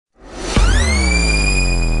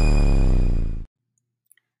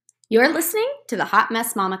You're listening to the Hot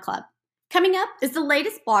Mess Mama Club. Coming up is the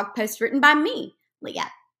latest blog post written by me, Leah.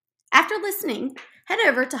 After listening, head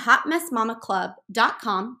over to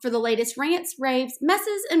hotmessmamaclub.com for the latest rants, raves,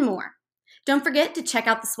 messes, and more. Don't forget to check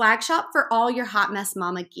out the swag shop for all your Hot Mess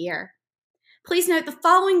Mama gear. Please note the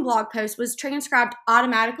following blog post was transcribed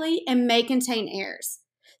automatically and may contain errors.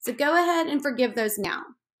 So go ahead and forgive those now.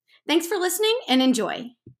 Thanks for listening and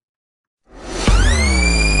enjoy.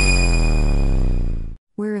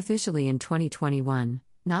 We're officially in 2021,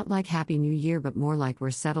 not like Happy New Year but more like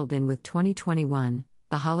we're settled in with 2021,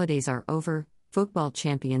 the holidays are over, football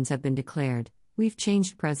champions have been declared, we've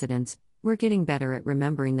changed presidents, we're getting better at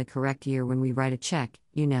remembering the correct year when we write a check,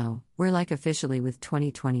 we're like officially with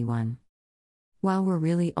 2021. While we're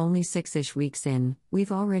really only 6-ish weeks in,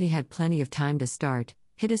 we've already had plenty of time to start,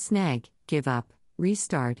 hit a snag, give up,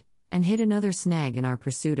 restart, and hit another snag in our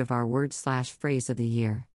pursuit of our word/phrase of the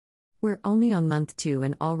year. We're only on month 2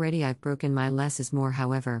 and already I've broken my less is more.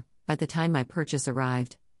 However, by the time my purchase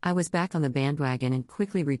arrived, I was back on the bandwagon and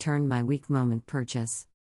quickly returned my weak moment purchase.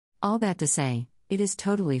 All that to say, it is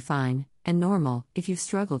totally fine and normal if you've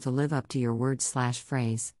struggled to live up to your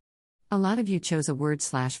word/phrase. A lot of you chose a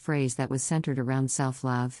word/phrase that was centered around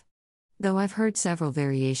self-love. Though I've heard several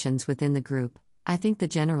variations within the group, I think the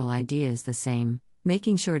general idea is the same,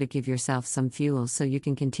 making sure to give yourself some fuel so you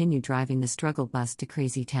can continue driving the struggle bus to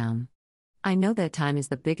crazy town. I know that time is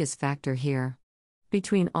the biggest factor here.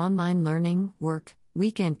 Between online learning, work,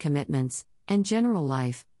 weekend commitments, and general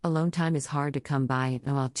life, alone time is hard to come by,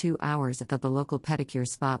 and while 2 hours at the local pedicure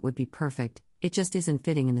spot would be perfect, it just isn't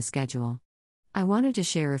fitting in the schedule. I wanted to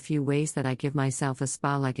share a few ways that I give myself a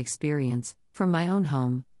spa-like experience, from my own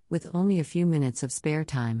home, with only a few minutes of spare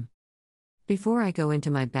time. Before I go into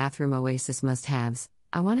my bathroom oasis must-haves,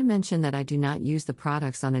 I want to mention that I do not use the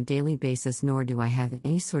products on a daily basis, nor do I have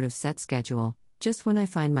any sort of set schedule. Just when I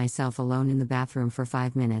find myself alone in the bathroom for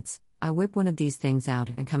 5 minutes, I whip one of these things out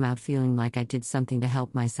and come out feeling like I did something to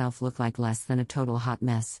help myself look like less than a total hot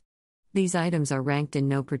mess. These items are ranked in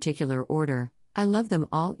no particular order. I love them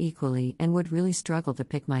all equally and would really struggle to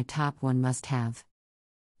pick my top one must-have.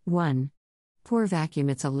 1. Pore Vacuum.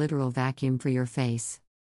 It's a literal vacuum for your face.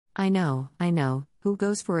 I know, who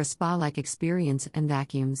goes for a spa-like experience and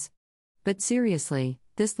vacuums? But seriously,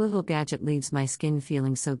 this little gadget leaves my skin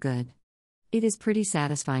feeling so good. It is pretty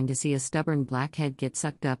satisfying to see a stubborn blackhead get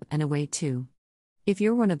sucked up and away too. If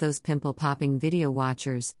you're one of those pimple-popping video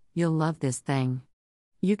watchers, you'll love this thing.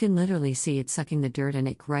 You can literally see it sucking the dirt and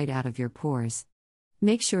ick right out of your pores.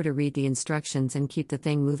 Make sure to read the instructions and keep the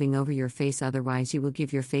thing moving over your face, otherwise you will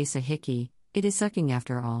give your face a hickey. It is sucking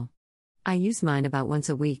after all. I use mine about once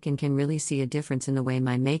a week and can really see a difference in the way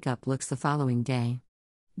my makeup looks the following day.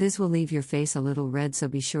 This will leave your face a little red, so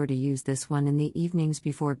be sure to use this one in the evenings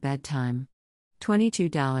before bedtime.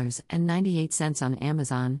 $22.98 on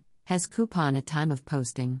Amazon, has coupon at time of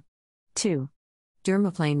posting. 2.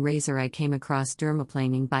 Dermaplane Razor. I came across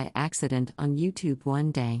dermaplaning by accident on YouTube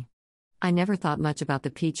one day. I never thought much about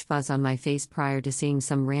the peach fuzz on my face prior to seeing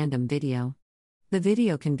some random video. The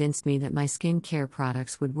video convinced me that my skincare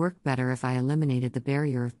products would work better if I eliminated the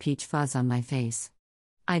barrier of peach fuzz on my face.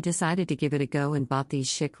 I decided to give it a go and bought these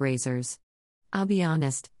chic razors. I'll be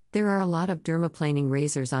honest, there are a lot of dermaplaning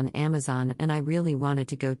razors on Amazon and I really wanted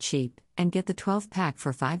to go cheap and get the 12-pack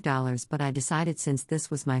for $5, but I decided since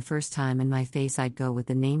this was my first time in my face I'd go with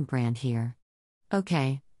the name brand here.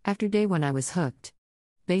 Okay, after day 1 I was hooked.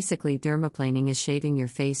 Basically, dermaplaning is shaving your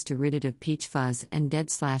face to rid it of peach fuzz and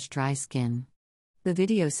dead/dry skin. The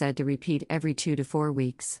video said to repeat every 2 to 4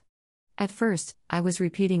 weeks. At first, I was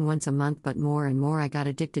repeating once a month, but more and more I got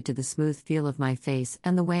addicted to the smooth feel of my face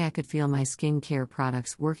and the way I could feel my skincare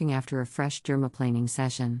products working after a fresh dermaplaning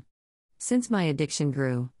session. Since my addiction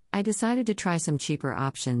grew, I decided to try some cheaper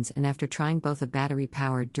options, and after trying both a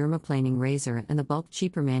battery-powered dermaplaning razor and the bulk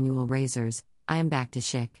cheaper manual razors, I am back to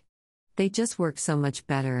chic. They just work so much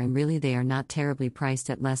better, and really they are not terribly priced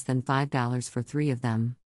at less than $5 for 3 of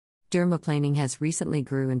them. Dermaplaning has recently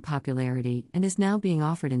grew in popularity and is now being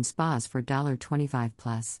offered in spas for $25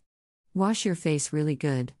 plus. Wash your face really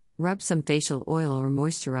good, rub some facial oil or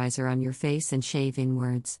moisturizer on your face and shave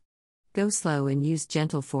inwards. Go slow and use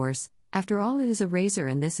gentle force, after all it is a razor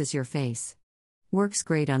and this is your face. Works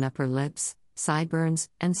great on upper lips, sideburns,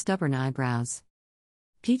 and stubborn eyebrows.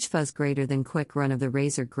 Peach fuzz greater than quick run of the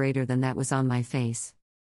razor greater than that was on my face.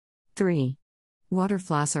 3. Water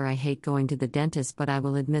flosser. I hate going to the dentist, but I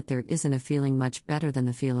will admit there isn't a feeling much better than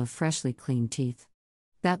the feel of freshly cleaned teeth.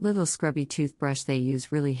 That little scrubby toothbrush they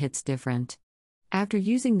use really hits different. After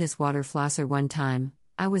using this water flosser one time,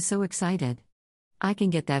 I was so excited. I can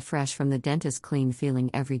get that fresh from the dentist clean feeling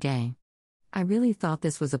every day. I really thought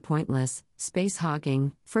this was a pointless,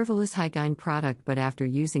 space-hogging, frivolous hygiene product, but after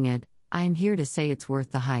using it, I am here to say it's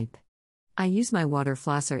worth the hype. I use my water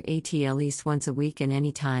flosser at least once a week, and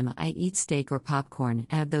any time I eat steak or popcorn,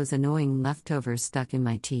 I have those annoying leftovers stuck in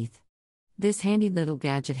my teeth. This handy little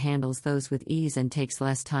gadget handles those with ease and takes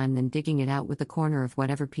less time than digging it out with the corner of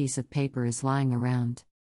whatever piece of paper is lying around.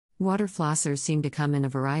 Water flossers seem to come in a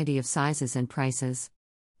variety of sizes and prices.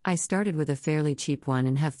 I started with a fairly cheap one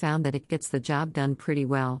and have found that it gets the job done pretty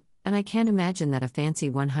well, and I can't imagine that a fancy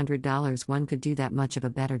 $100 one could do that much of a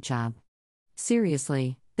better job.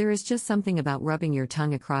 Seriously, there is just something about rubbing your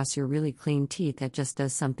tongue across your really clean teeth that just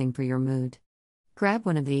does something for your mood. Grab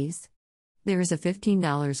one of these. There is a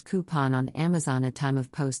 $15 coupon on Amazon at time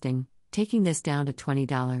of posting, taking this down to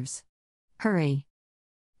 $20. Hurry!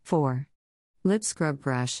 4. Lip scrub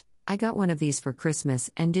brush. I got one of these for Christmas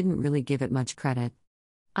and didn't really give it much credit.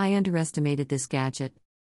 I underestimated this gadget.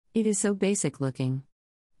 It is so basic looking.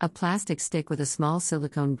 A plastic stick with a small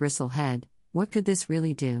silicone bristle head. What could this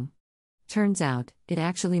really do? Turns out, it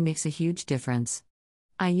actually makes a huge difference.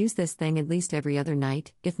 I use this thing at least every other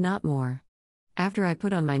night, if not more. After I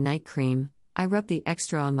put on my night cream, I rub the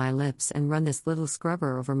extra on my lips and run this little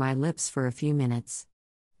scrubber over my lips for a few minutes.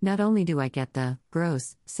 Not only do I get the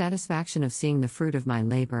gross satisfaction of seeing the fruit of my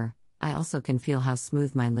labor, I also can feel how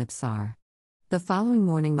smooth my lips are. The following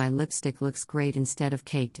morning my lipstick looks great instead of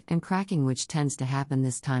caked and cracking, which tends to happen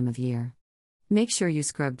this time of year. Make sure you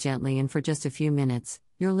scrub gently and for just a few minutes.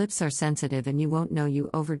 Your lips are sensitive and you won't know you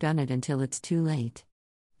overdone it until it's too late.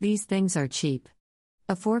 These things are cheap.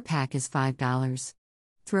 A 4-pack is $5.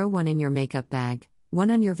 Throw one in your makeup bag, one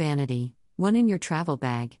on your vanity, one in your travel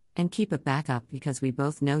bag, and keep a backup because we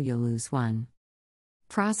both know you'll lose one.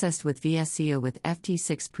 Processed with VSCO with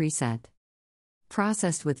FT6 preset.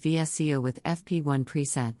 Processed with VSCO with FP1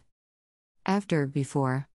 preset. After,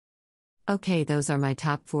 before. Okay, those are my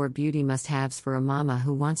top 4 beauty must-haves for a mama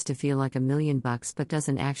who wants to feel like $1 million but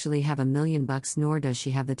doesn't actually have $1 million, nor does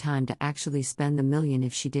she have the time to actually spend the million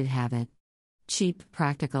if she did have it. Cheap,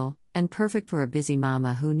 practical, and perfect for a busy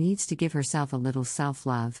mama who needs to give herself a little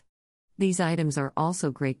self-love. These items are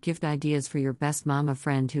also great gift ideas for your best mama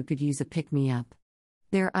friend who could use a pick-me-up.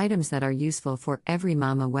 They're items that are useful for every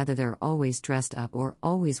mama, whether they're always dressed up or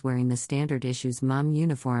always wearing the standard issues mom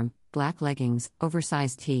uniform, black leggings,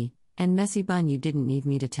 oversized tee, and messy bun. You didn't need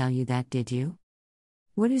me to tell you that, did you?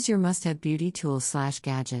 What is your must-have beauty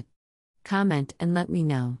tool/gadget? Comment and let me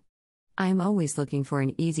know. I am always looking for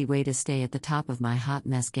an easy way to stay at the top of my hot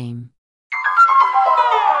mess game.